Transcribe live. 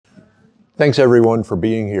Thanks everyone for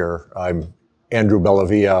being here. I'm Andrew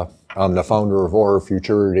Bellavia. I'm the founder of Aura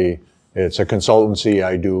Futurity. It's a consultancy.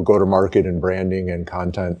 I do go-to-market and branding and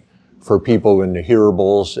content for people in the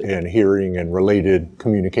hearables and hearing and related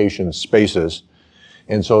communication spaces.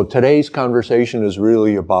 And so today's conversation is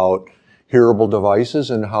really about hearable devices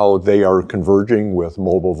and how they are converging with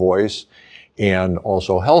mobile voice and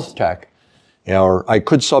also health tech. Or I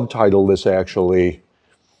could subtitle this actually,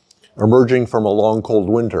 Emerging from a Long Cold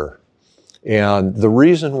Winter. And the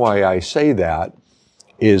reason why I say that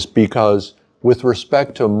is because with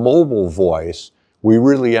respect to mobile voice, we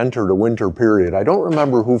really entered a winter period. I don't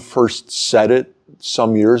remember who first said it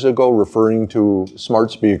some years ago, referring to smart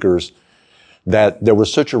speakers, that there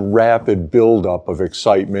was such a rapid buildup of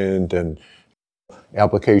excitement and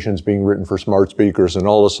applications being written for smart speakers, and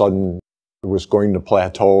all of a sudden it was going to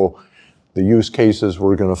plateau. The use cases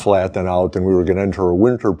were going to flatten out, and we were going to enter a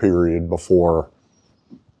winter period before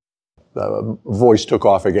the voice took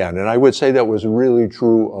off again. And I would say that was really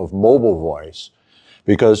true of mobile voice,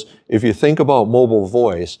 because if you think about mobile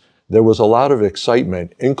voice, there was a lot of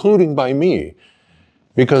excitement, including by me,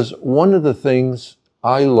 because one of the things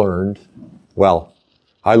I learned,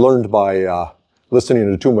 I learned by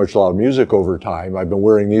listening to too much loud music over time. I've been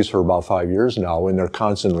wearing these for about 5 years now, and they're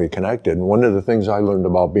constantly connected. And one of the things I learned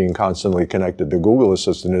about being constantly connected to Google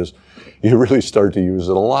Assistant is you really start to use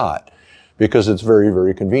it a lot, because it's very,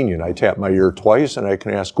 very convenient. I tap my ear twice and I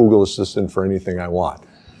can ask Google Assistant for anything I want.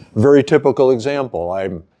 Very typical example.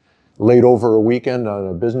 I'm late over a weekend on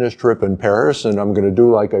a business trip in Paris, and I'm going to do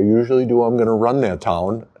like I usually do. I'm going to run that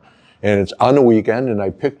town, and it's on a weekend, and I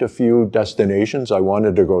picked a few destinations I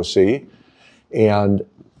wanted to go see. And,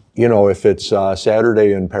 you know, if it's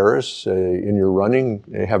Saturday in Paris and you're running,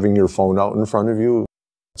 having your phone out in front of you,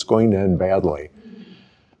 it's going to end badly.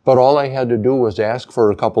 But all I had to do was ask for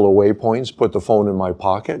a couple of waypoints, put the phone in my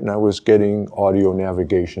pocket, and I was getting audio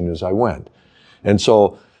navigation as I went. And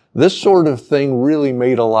so this sort of thing really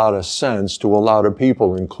made a lot of sense to a lot of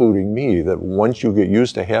people, including me, that once you get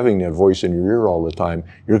used to having that voice in your ear all the time,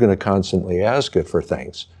 you're going to constantly ask it for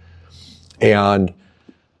things. And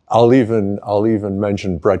I'll even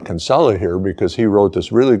mention Brett Kinsella here, because he wrote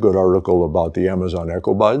this really good article about the Amazon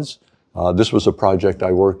Echo Buds. This was a project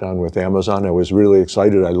I worked on with Amazon. I was really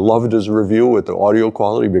excited. I loved his review with the audio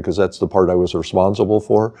quality, because that's the part I was responsible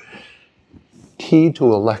for. Key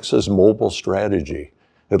to Alexa's mobile strategy.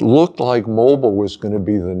 It looked like mobile was going to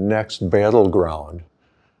be the next battleground,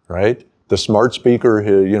 right? The smart speaker,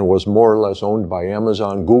 was more or less owned by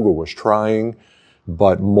Amazon. Google was trying,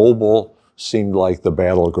 but mobile seemed like the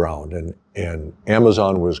battleground, and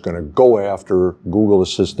Amazon was going to go after Google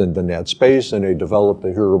Assistant in that space, and they developed a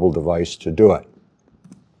hearable device to do it.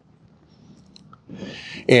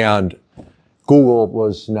 And Google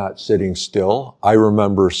was not sitting still. I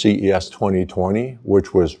remember CES 2020,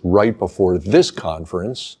 which was right before this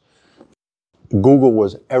conference. Google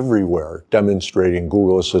was everywhere demonstrating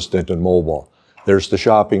Google Assistant and mobile. There's the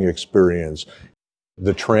shopping experience.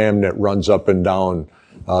 The tram that runs up and down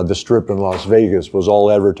the strip in Las Vegas was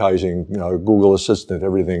all advertising Google Assistant,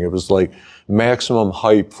 everything. It was like maximum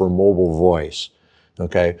hype for mobile voice,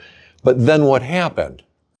 okay? But then what happened?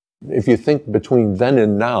 If you think between then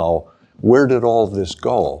and now, where did all this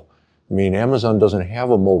go? I mean, Amazon doesn't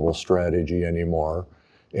have a mobile strategy anymore,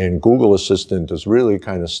 and Google Assistant has really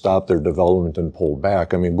kind of stopped their development and pulled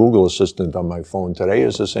back. I mean, Google Assistant on my phone today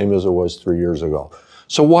is the same as it was 3 years ago.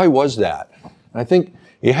 So why was that? I think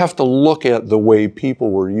you have to look at the way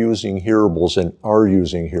people were using hearables and are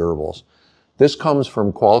using hearables. This comes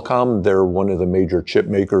from Qualcomm. They're one of the major chip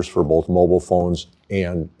makers for both mobile phones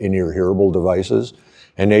and in-ear hearable devices.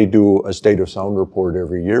 And they do a state of sound report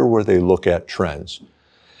every year where they look at trends.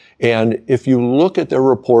 And if you look at their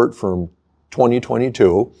report from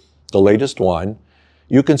 2022, the latest one,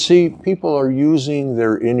 you can see people are using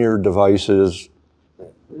their in-ear devices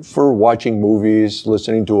for watching movies,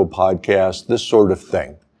 listening to a podcast, this sort of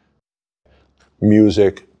thing.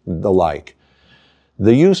 Music, the like.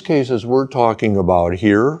 The use cases we're talking about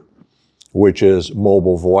here, which is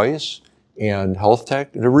mobile voice and health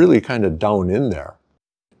tech, they're really kind of down in there.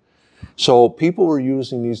 So people were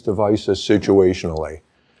using these devices situationally.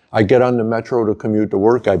 I get on the metro to commute to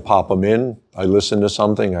work, I pop them in, I listen to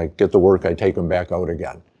something, I get to work, I take them back out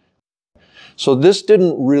again. So this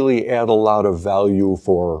didn't really add a lot of value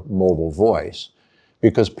for mobile voice,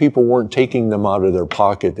 because people weren't taking them out of their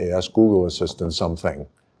pocket to ask Google Assistant something,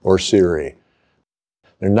 or Siri.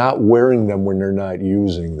 They're not wearing them when they're not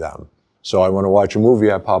using them. So I want to watch a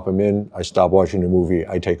movie, I pop them in, I stop watching the movie,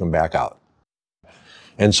 I take them back out.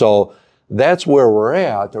 And so that's where we're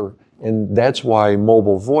at, and that's why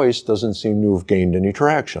mobile voice doesn't seem to have gained any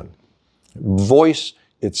traction. Voice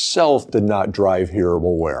itself did not drive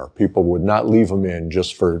hearable wear. People would not leave them in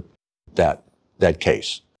just for that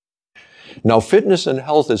case. Now, fitness and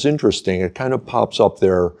health is interesting. It kind of pops up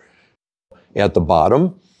there at the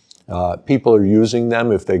bottom. People are using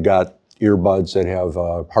them if they got earbuds that have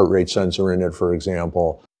a heart rate sensor in it, for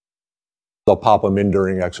example. They'll pop them in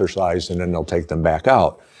during exercise and then they'll take them back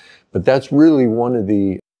out. But that's really one of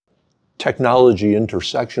the technology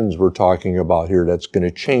intersections we're talking about here that's going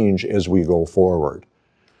to change as we go forward.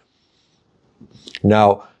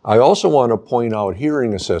 Now, I also want to point out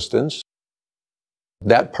hearing assistance.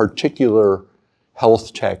 That particular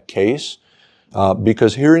health tech case,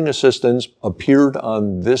 because hearing assistance appeared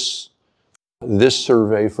on this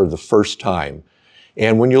survey for the first time.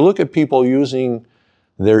 And when you look at people using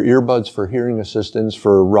their earbuds for hearing assistance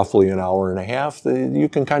for roughly an hour and a half, you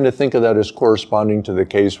can kind of think of that as corresponding to the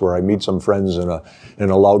case where I meet some friends in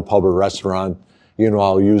a loud pub or restaurant. You know,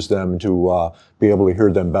 I'll use them to be able to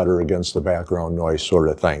hear them better against the background noise sort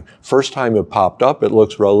of thing. First time it popped up, it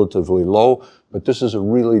looks relatively low, but this is a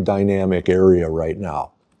really dynamic area right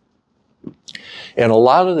now. And a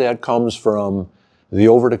lot of that comes from the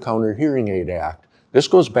Over-the-Counter Hearing Aid Act. This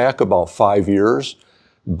goes back about 5 years,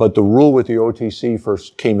 but the rule with the OTC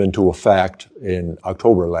first came into effect in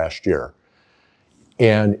October last year.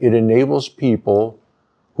 And it enables people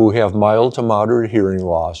who have mild to moderate hearing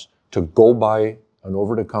loss to go buy an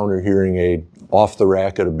over-the-counter hearing aid off the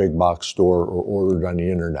rack at a big box store or ordered on the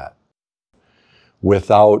internet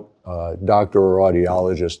without doctor or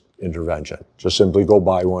audiologist intervention. Just simply go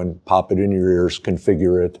buy one, pop it in your ears,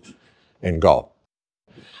 configure it, and go.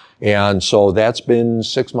 And so that's been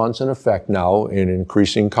 6 months in effect now, and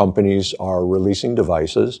increasing companies are releasing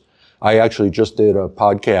devices. I actually just did a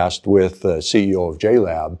podcast with the CEO of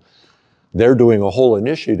JLab. They're doing a whole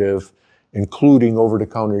initiative including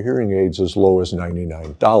over-the-counter hearing aids as low as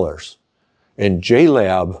 $99. And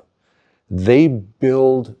JLab, they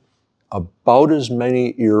build about as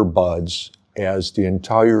many earbuds as the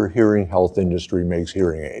entire hearing health industry makes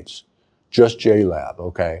hearing aids. Just JLab,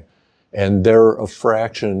 okay? And they're a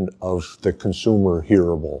fraction of the consumer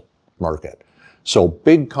hearable market. So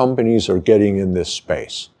big companies are getting in this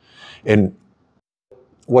space. And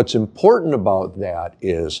what's important about that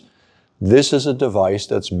is this is a device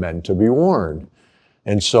that's meant to be worn.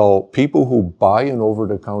 And so people who buy an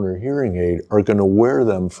over-the-counter hearing aid are going to wear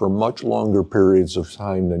them for much longer periods of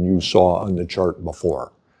time than you saw on the chart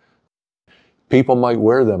before. People might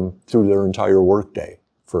wear them through their entire workday,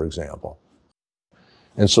 for example.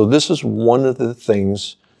 And so this is one of the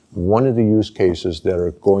things, one of the use cases that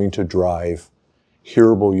are going to drive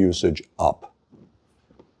hearable usage up.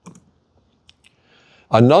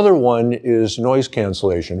 Another one is noise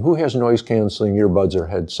cancellation. Who has noise canceling earbuds or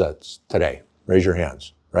headsets today? Raise your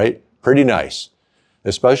hands, right? Pretty nice.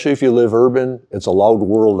 Especially if you live urban, it's a loud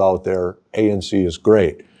world out there. ANC is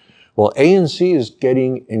great. Well, ANC is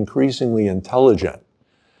getting increasingly intelligent.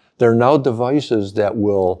 There are now devices that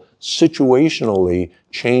will situationally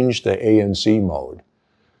change the ANC mode.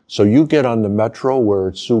 So you get on the metro where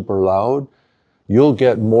it's super loud, you'll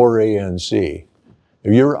get more ANC.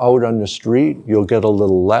 If you're out on the street, you'll get a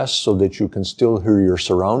little less so that you can still hear your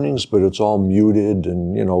surroundings, but it's all muted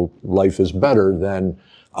and, you know, life is better than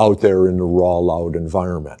out there in the raw, loud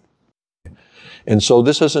environment. And so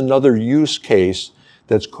this is another use case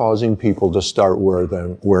that's causing people to start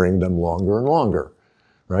wearing them longer and longer,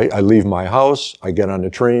 right? I leave my house, I get on the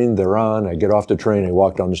train, they're on. I get off the train, I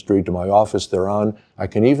walk down the street to my office, they're on. I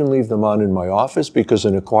can even leave them on in my office because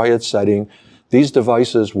in a quiet setting, these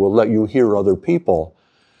devices will let you hear other people.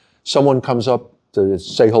 Someone comes up to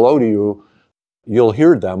say hello to you, you'll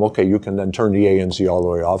hear them. Okay, you can then turn the ANC all the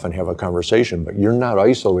way off and have a conversation, but you're not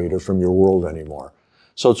isolated from your world anymore.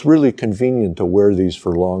 So it's really convenient to wear these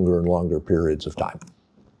for longer and longer periods of time.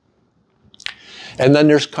 And then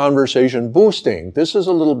there's conversation boosting. This is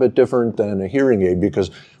a little bit different than a hearing aid because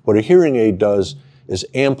what a hearing aid does is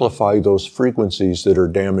amplify those frequencies that are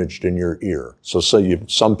damaged in your ear. So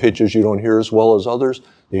some pitches you don't hear as well as others,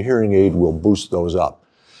 the hearing aid will boost those up.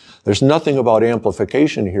 There's nothing about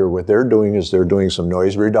amplification here. What they're doing is they're doing some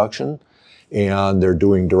noise reduction and they're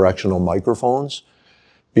doing directional microphones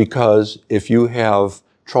because if you have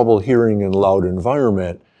trouble hearing in a loud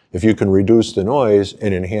environment, if you can reduce the noise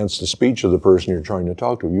and enhance the speech of the person you're trying to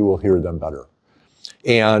talk to, you will hear them better.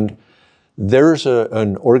 And there's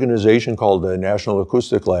an organization called the National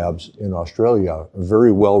Acoustic Labs in Australia, a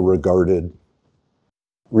very well-regarded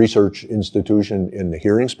research institution in the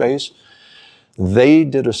hearing space. They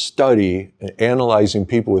did a study analyzing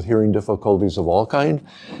people with hearing difficulties of all kinds.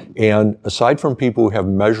 And aside from people who have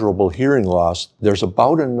measurable hearing loss, there's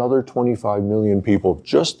about another 25 million people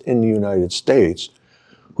just in the United States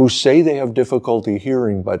who say they have difficulty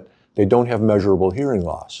hearing, but they don't have measurable hearing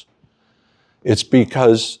loss. It's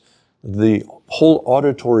because the whole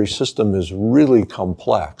auditory system is really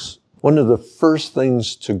complex. One of the first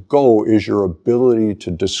things to go is your ability to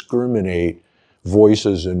discriminate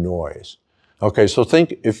voices and noise. Okay, so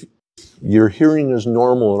think if your hearing is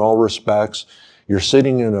normal in all respects, you're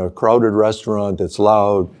sitting in a crowded restaurant that's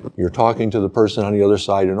loud, you're talking to the person on the other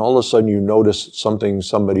side, and all of a sudden you notice something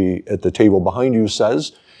somebody at the table behind you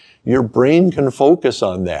says, your brain can focus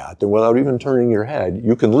on that, and without even turning your head,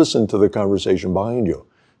 you can listen to the conversation behind you.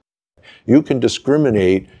 You can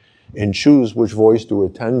discriminate and choose which voice to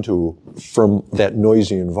attend to from that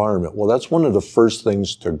noisy environment. Well, that's one of the first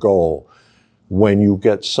things to go when you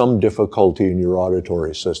get some difficulty in your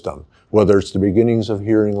auditory system, whether it's the beginnings of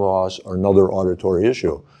hearing loss or another auditory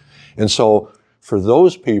issue. And so for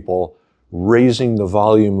those people, raising the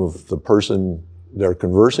volume of the person they're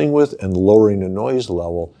conversing with and lowering the noise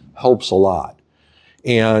level helps a lot.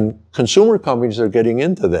 And consumer companies are getting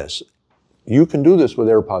into this. You can do this with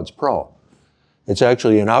AirPods Pro. It's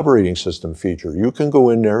actually an operating system feature. You can go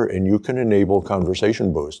in there and you can enable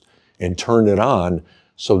Conversation Boost and turn it on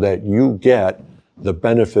so that you get the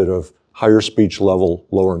benefit of higher speech level,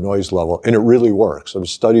 lower noise level, and it really works. Some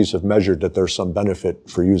studies have measured that there's some benefit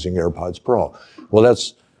for using AirPods Pro. Well,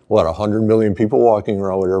 that's, what, 100 million people walking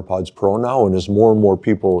around with AirPods Pro now, and as more and more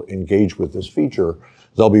people engage with this feature,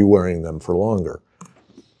 they'll be wearing them for longer.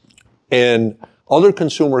 And other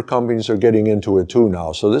consumer companies are getting into it too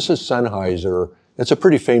now. So this is Sennheiser. It's a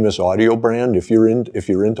pretty famous audio brand. If you're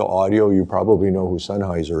into audio, you probably know who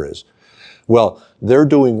Sennheiser is. Well, they're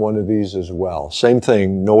doing one of these as well. Same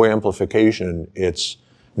thing, no amplification. It's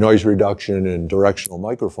noise reduction and directional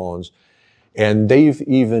microphones. And they've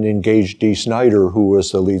even engaged Dee Snider, who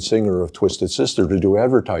was the lead singer of Twisted Sister, to do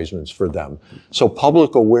advertisements for them. So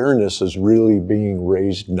public awareness is really being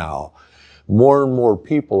raised now. More and more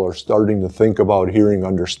people are starting to think about hearing,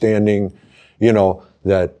 understanding, you know,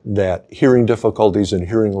 that hearing difficulties and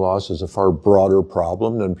hearing loss is a far broader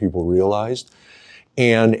problem than people realized.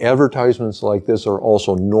 And advertisements like this are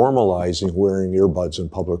also normalizing wearing earbuds in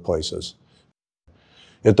public places.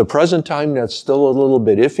 At the present time, that's still a little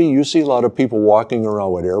bit iffy. You see a lot of people walking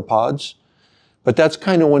around with AirPods, but that's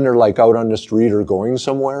kind of when they're like out on the street or going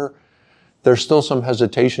somewhere. There's still some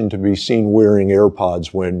hesitation to be seen wearing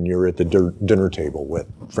AirPods when you're at the dinner table with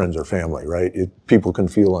friends or family, right? People can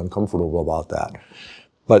feel uncomfortable about that.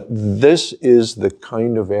 But this is the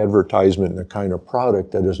kind of advertisement and the kind of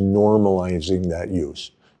product that is normalizing that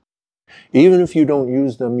use. Even if you don't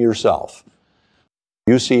use them yourself,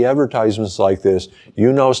 you see advertisements like this,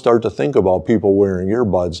 you now start to think about people wearing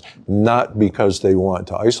earbuds, not because they want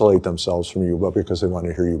to isolate themselves from you, but because they want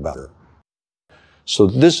to hear you better. So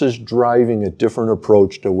this is driving a different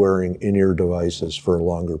approach to wearing in-ear devices for a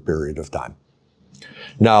longer period of time.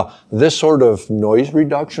 Now, this sort of noise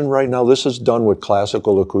reduction right now, this is done with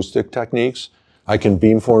classical acoustic techniques. I can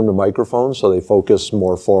beamform the microphones so they focus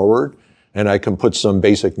more forward, and I can put some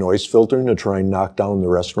basic noise filtering to try and knock down the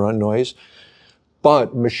restaurant noise.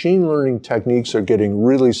 But machine learning techniques are getting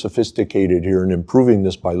really sophisticated here and improving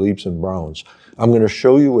this by leaps and bounds. I'm going to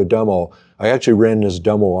show you a demo. I actually ran this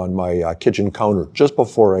demo on my kitchen counter just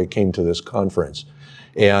before I came to this conference.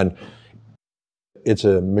 And it's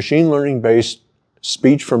a machine learning based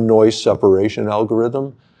speech from noise separation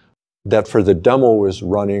algorithm that for the demo is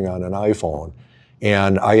running on an iPhone.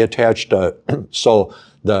 And I attached so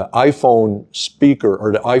the iPhone speaker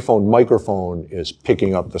or the iPhone microphone is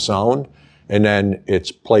picking up the sound, and then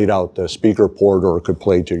it's played out the speaker port or it could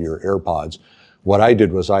play to your AirPods. What I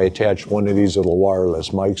did was I attached one of these little wireless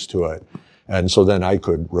mics to it, and so then I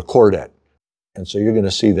could record it. And so you're going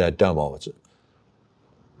to see that demo. It's a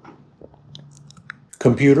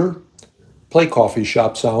computer. Play Coffee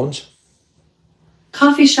Shop Sounds.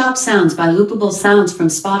 Coffee Shop Sounds by Loopable Sounds from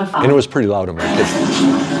Spotify. And it was pretty loud in my kitchen.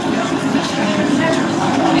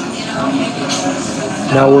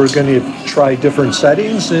 Now we're going to try different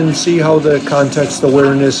settings and see how the context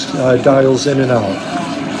awareness dials in and out.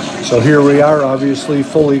 So here we are, obviously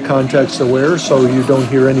fully context aware, so you don't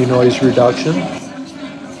hear any noise reduction.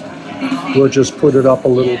 We'll just put it up a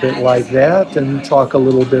little bit like that and talk a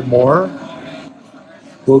little bit more.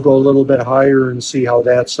 We'll go a little bit higher and see how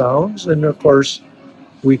that sounds. And of course,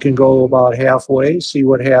 we can go about halfway, see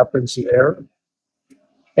what happens there.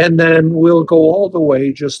 And then we'll go all the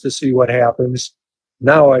way just to see what happens.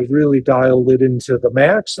 Now I really dialed it into the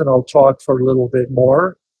max, and I'll talk for a little bit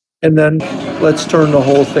more. And then let's turn the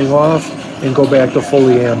whole thing off and go back to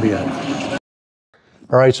fully ambient.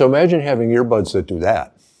 All right, so imagine having earbuds that do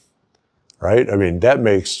that, right? I mean, that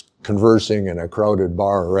makes conversing in a crowded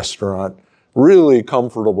bar or restaurant really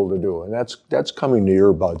comfortable to do. And that's coming to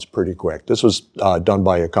earbuds pretty quick. This was done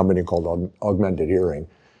by a company called Augmented Hearing.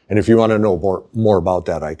 And if you want to know more about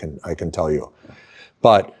that, I can tell you.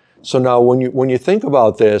 But so now when you think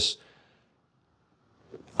about this,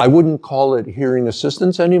 I wouldn't call it hearing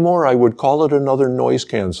assistance anymore. I would call it another noise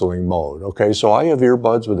canceling mode. Okay, so I have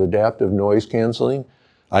earbuds with adaptive noise canceling.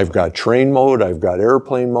 I've got train mode, I've got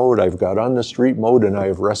airplane mode, I've got on the street mode, and I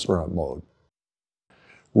have restaurant mode.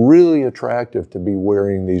 Really attractive to be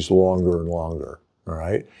wearing these longer and longer, all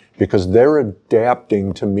right? Because they're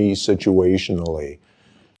adapting to me situationally.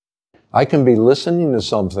 I can be listening to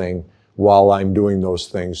something while I'm doing those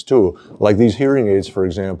things too. Like these hearing aids, for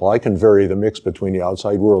example, I can vary the mix between the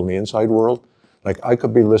outside world and the inside world. Like I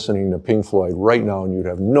could be listening to Pink Floyd right now and you'd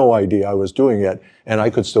have no idea I was doing it, and I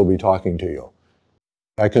could still be talking to you.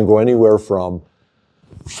 I can go anywhere from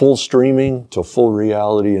full streaming to full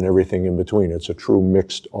reality and everything in between. It's a true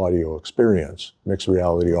mixed audio experience, mixed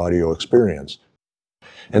reality audio experience.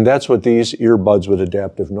 And that's what these earbuds with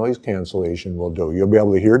adaptive noise cancellation will do. You'll be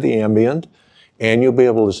able to hear the ambient, and you'll be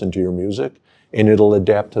able to listen to your music, and it'll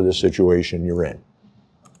adapt to the situation you're in.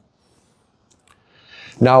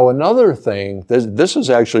 Now, another thing, this is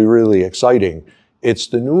actually really exciting. It's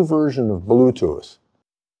the new version of Bluetooth.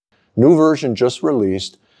 New version just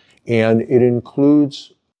released, and it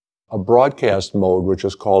includes a broadcast mode, which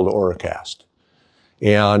is called Auracast.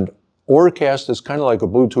 And Auracast is kind of like a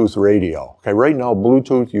Bluetooth radio. Okay, right now,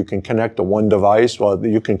 Bluetooth, you can connect to one device. Well,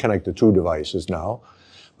 you can connect to 2 devices now,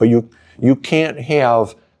 but you can't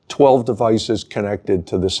have 12 devices connected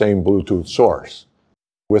to the same Bluetooth source.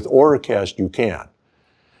 With Auracast, you can.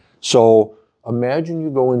 So imagine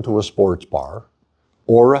you go into a sports bar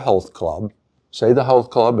or a health club, say the health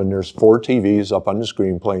club, and there's 4 TVs up on the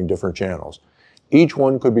screen playing different channels. Each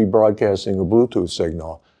one could be broadcasting a Bluetooth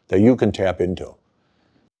signal that you can tap into.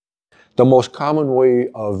 The most common way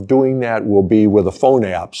of doing that will be with a phone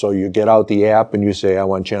app. So you get out the app and you say, I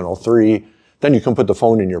want channel 3. Then you can put the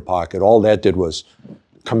phone in your pocket. All that did was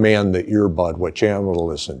command the earbud what channel to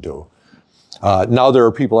listen to. Now there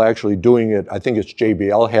are people actually doing it. I think it's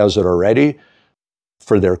JBL has it already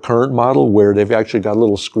for their current model, where they've actually got a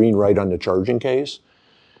little screen right on the charging case.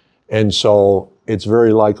 And so it's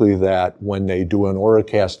very likely that when they do an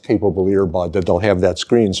Auracast capable earbud that they'll have that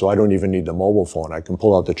screen, so I don't even need the mobile phone. I can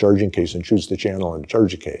pull out the charging case and choose the channel in the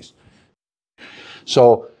charging case.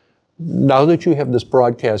 So now that you have this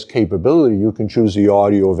broadcast capability, you can choose the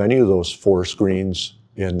audio of any of those 4 screens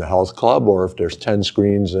in the health club, or if there's 10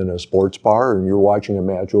 screens in a sports bar and you're watching a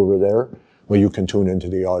match over there, well, you can tune into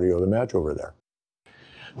the audio of the match over there.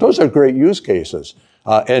 Those are great use cases.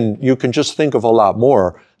 And you can just think of a lot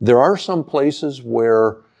more. There are some places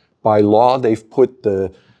where, by law, they've put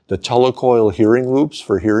the telecoil hearing loops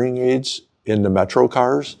for hearing aids in the metro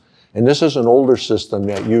cars. And this is an older system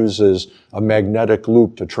that uses a magnetic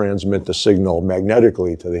loop to transmit the signal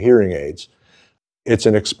magnetically to the hearing aids. It's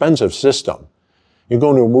an expensive system. You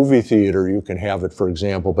go into a movie theater, you can have it, for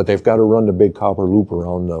example, but they've got to run the big copper loop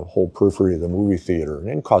around the whole periphery of the movie theater, and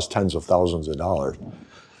it costs tens of thousands of dollars.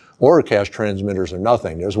 Auracast transmitters are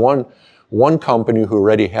nothing. There's one company who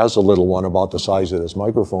already has a little one about the size of this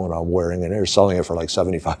microphone I'm wearing, and they're selling it for like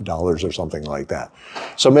 $75 or something like that.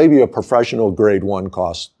 So maybe a professional grade one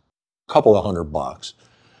costs a couple of $100.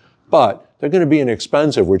 But they're going to be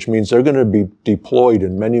inexpensive, which means they're going to be deployed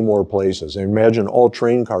in many more places. And imagine all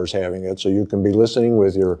train cars having it, so you can be listening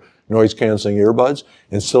with your noise-canceling earbuds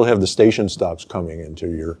and still have the station stops coming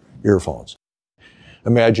into your earphones.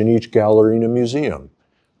 Imagine each gallery in a museum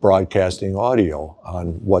broadcasting audio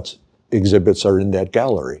on what exhibits are in that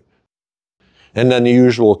gallery. And then the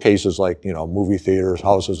usual cases like, movie theaters,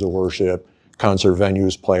 houses of worship, concert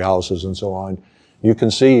venues, playhouses, and so on. You can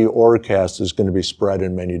see Auracast is going to be spread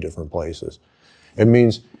in many different places. It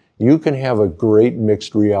means you can have a great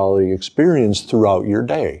mixed reality experience throughout your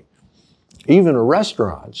day. Even a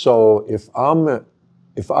restaurant. So if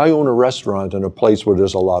I own a restaurant in a place where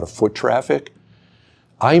there's a lot of foot traffic,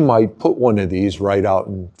 I might put one of these right out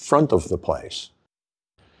in front of the place.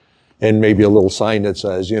 And maybe a little sign that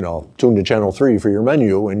says, tune to channel 3 for your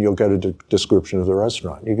menu, and you'll get a description of the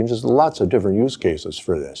restaurant. You can just, lots of different use cases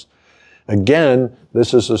for this. Again,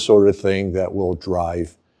 this is the sort of thing that will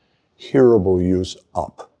drive hearable use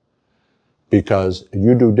up. Because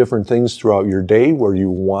you do different things throughout your day where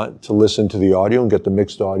you want to listen to the audio and get the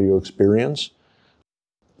mixed audio experience,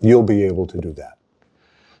 you'll be able to do that.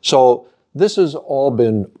 So this has all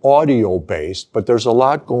been audio-based, but there's a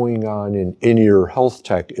lot going on in in-ear health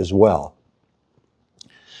tech as well.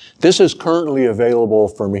 This is currently available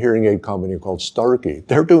from a hearing aid company called Starkey.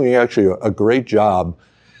 They're doing actually a great job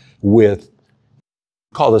with,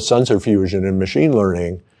 call it sensor fusion and machine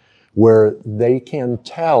learning, where they can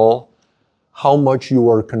tell how much you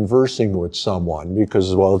are conversing with someone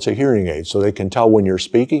because, well, it's a hearing aid. So they can tell when you're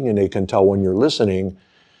speaking and they can tell when you're listening.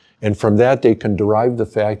 And from that, they can derive the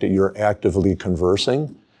fact that you're actively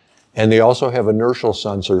conversing. And they also have inertial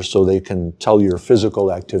sensors so they can tell your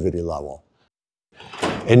physical activity level.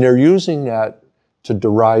 And they're using that to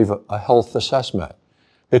derive a health assessment.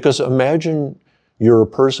 Because imagine you're a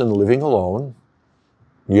person living alone,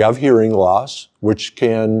 you have hearing loss, which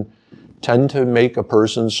can tend to make a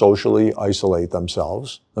person socially isolate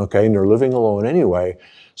themselves, okay, and they're living alone anyway.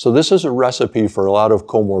 So this is a recipe for a lot of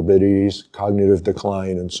comorbidities, cognitive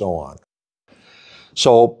decline, and so on.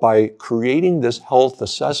 So by creating this health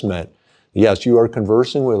assessment, yes, you are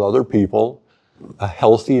conversing with other people a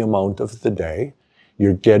healthy amount of the day.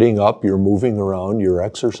 You're getting up, you're moving around, you're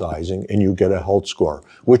exercising, and you get a health score,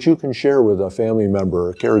 which you can share with a family member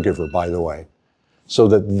or caregiver, by the way, so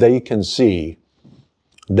that they can see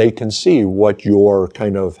what your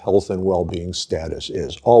kind of health and well-being status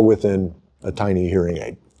is, all within a tiny hearing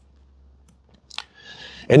aid.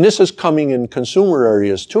 And this is coming in consumer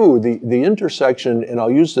areas too. The intersection, and I'll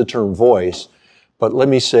use the term voice, but let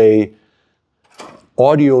me say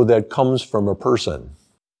audio that comes from a person.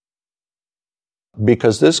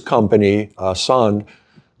 Because this company, Sun,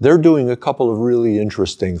 they're doing a couple of really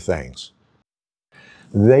interesting things.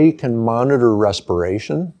 They can monitor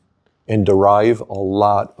respiration and derive a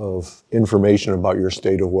lot of information about your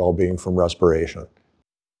state of well-being from respiration.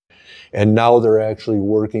 And now they're actually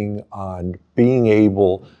working on being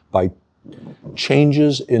able, by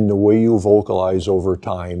changes in the way you vocalize over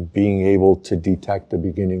time, being able to detect the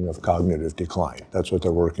beginning of cognitive decline. That's what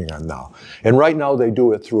they're working on now. And right now they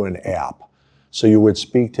do it through an app. So you would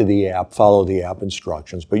speak to the app, follow the app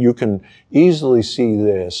instructions, but you can easily see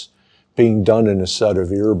this being done in a set of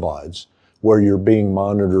earbuds where you're being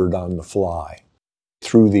monitored on the fly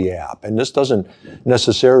through the app. And this doesn't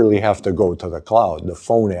necessarily have to go to the cloud. The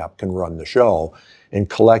phone app can run the show and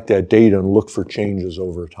collect that data and look for changes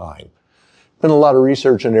over time. Been a lot of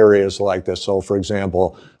research in areas like this. So for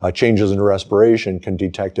example, changes in respiration can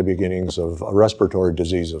detect the beginnings of a respiratory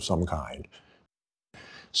disease of some kind.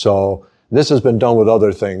 So this has been done with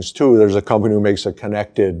other things too. There's a company who makes a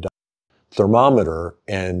connected thermometer,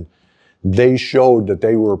 and they showed that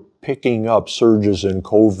they were picking up surges in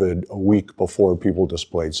COVID a week before people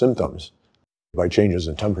displayed symptoms by changes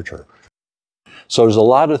in temperature. So there's a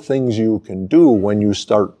lot of things you can do when you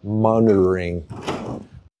start monitoring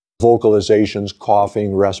vocalizations,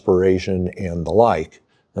 coughing, respiration, and the like.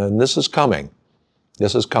 And this is coming.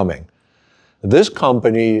 This is coming. This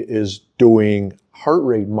company is doing heart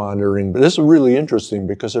rate monitoring, but this is really interesting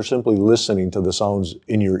because they're simply listening to the sounds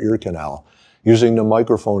in your ear canal using the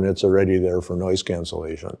microphone that's already there for noise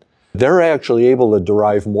cancellation. They're actually able to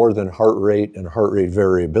derive more than heart rate and heart rate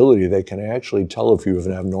variability. They can actually tell if you have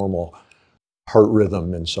an abnormal heart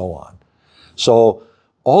rhythm and so on. So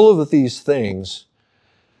all of these things,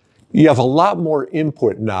 you have a lot more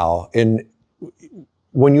input now. And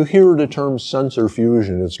when you hear the term sensor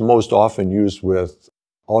fusion, it's most often used with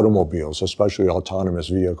automobiles, especially autonomous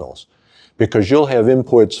vehicles, because you'll have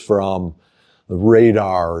inputs from the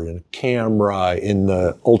radar and camera in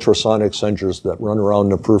the ultrasonic sensors that run around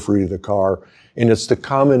the periphery of the car. And it's the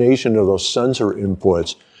combination of those sensor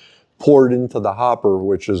inputs poured into the hopper,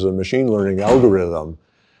 which is a machine learning algorithm,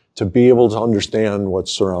 to be able to understand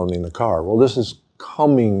what's surrounding the car. Well, this is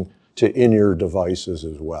coming to in-ear devices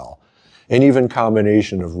as well, and even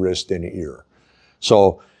combination of wrist and ear.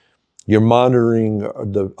 So you're monitoring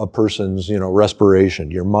a person's, respiration.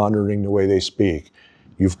 You're monitoring the way they speak.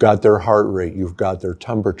 You've got their heart rate. You've got their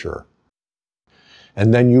temperature.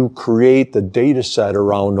 And then you create the data set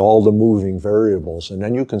around all the moving variables, and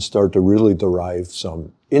then you can start to really derive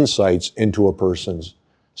some insights into a person's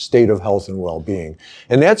state of health and well-being.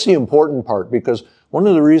 And that's the important part, because one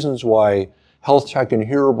of the reasons why health tech and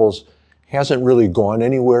hearables hasn't really gone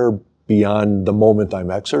anywhere beyond the moment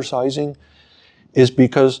I'm exercising is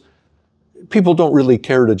because people don't really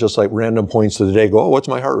care to just like random points of the day go, oh, what's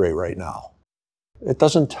my heart rate right now? It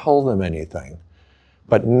doesn't tell them anything.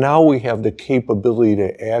 But now we have the capability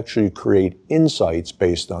to actually create insights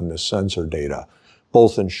based on this sensor data,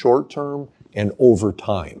 both in short term and over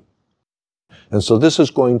time. And so this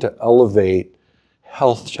is going to elevate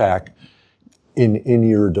health tech in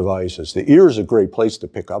in-ear devices. The ear is a great place to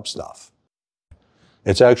pick up stuff.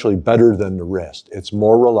 It's actually better than the wrist. It's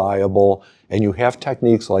more reliable, and you have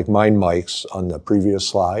techniques like Mind mics on the previous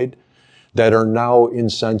slide that are now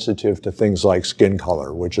insensitive to things like skin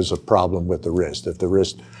color, which is a problem with the wrist. If the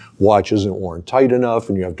wrist watch isn't worn tight enough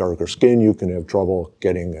and you have darker skin, you can have trouble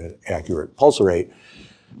getting an accurate pulse rate.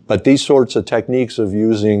 But these sorts of techniques of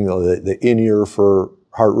using the in-ear for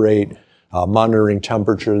heart rate, monitoring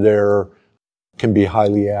temperature there can be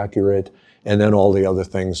highly accurate, and then all the other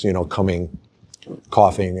things, you know, coughing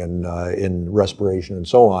and in respiration and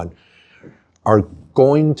so on, are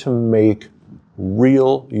going to make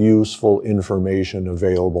real useful information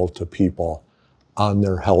available to people on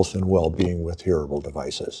their health and well-being with hearable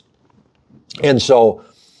devices. And so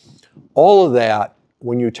all of that,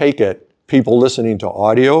 when you take it, people listening to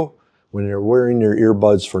audio, when they're wearing their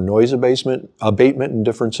earbuds for noise abatement in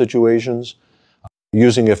different situations,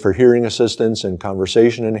 using it for hearing assistance and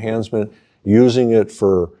conversation enhancement, using it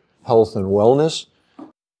for health and wellness,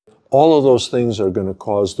 all of those things are going to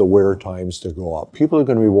cause the wear times to go up. People are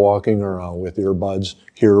going to be walking around with earbuds,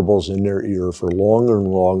 hearables in their ear for longer and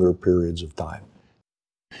longer periods of time.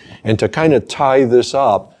 And to kind of tie this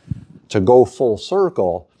up, to go full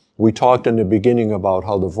circle, we talked in the beginning about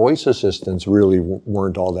how the voice assistants really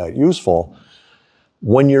weren't all that useful.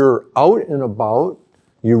 When you're out and about,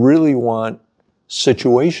 you really want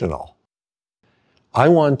situational. I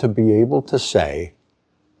want to be able to say,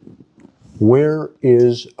 where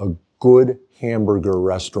is a good hamburger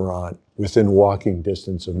restaurant within walking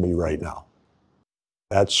distance of me right now?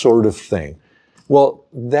 That sort of thing. Well,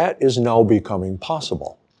 that is now becoming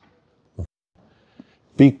possible.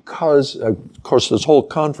 Because, of course, this whole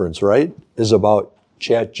conference, right, is about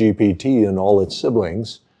ChatGPT and all its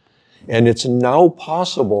siblings. And it's now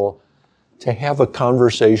possible to have a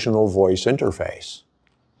conversational voice interface.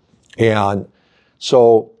 And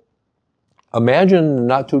so imagine a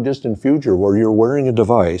not too distant future where you're wearing a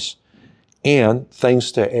device and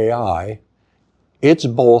thanks to AI, it's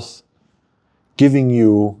both giving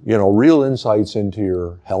you, you know, real insights into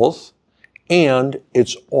your health, and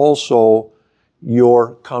it's also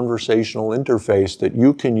your conversational interface that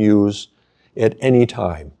you can use at any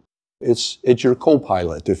time. It's your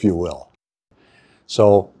co-pilot, if you will.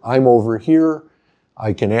 So I'm over here,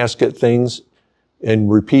 I can ask it things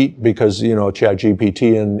and repeat because, you know,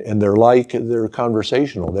 ChatGPT and they're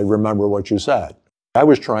conversational. They remember what you said. I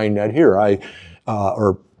was trying that here,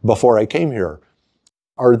 or before I came here.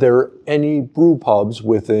 Are there any brew pubs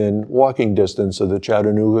within walking distance of the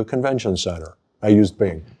Chattanooga Convention Center? I used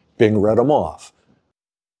Bing. Bing read them off.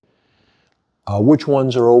 Which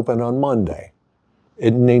ones are open on Monday?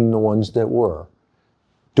 It named the ones that were.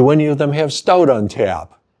 Do any of them have stout on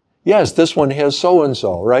tap? Yes, this one has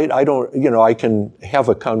so-and-so, right? I don't, you know, I can have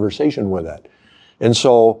a conversation with it. And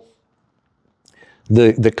so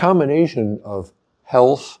the combination of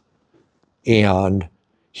health and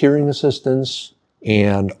hearing assistance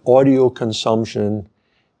and audio consumption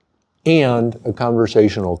and a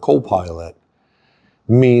conversational co-pilot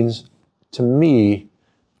means, to me,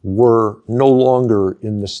 we're no longer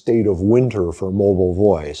in the state of winter for mobile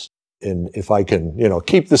voice. And if I can, you know,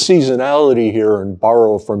 keep the seasonality here and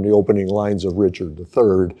borrow from the opening lines of Richard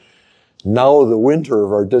III, now the winter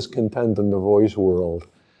of our discontent in the voice world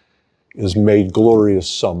is made glorious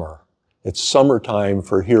summer. It's summertime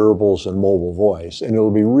for hearables and mobile voice. And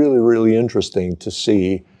it'll be really, really interesting to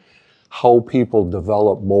see how people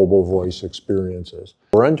develop mobile voice experiences.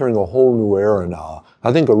 We're entering a whole new era now.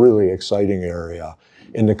 I think a really exciting area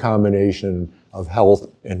in the combination of health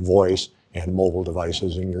and voice and mobile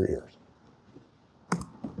devices in your ears.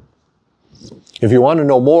 If you want to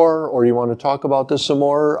know more or you want to talk about this some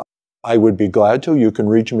more, I would be glad to. You can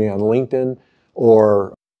reach me on LinkedIn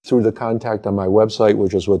or through the contact on my website,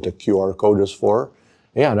 which is what the QR code is for.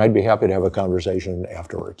 Yeah, and I'd be happy to have a conversation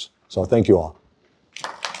afterwards. So thank you all.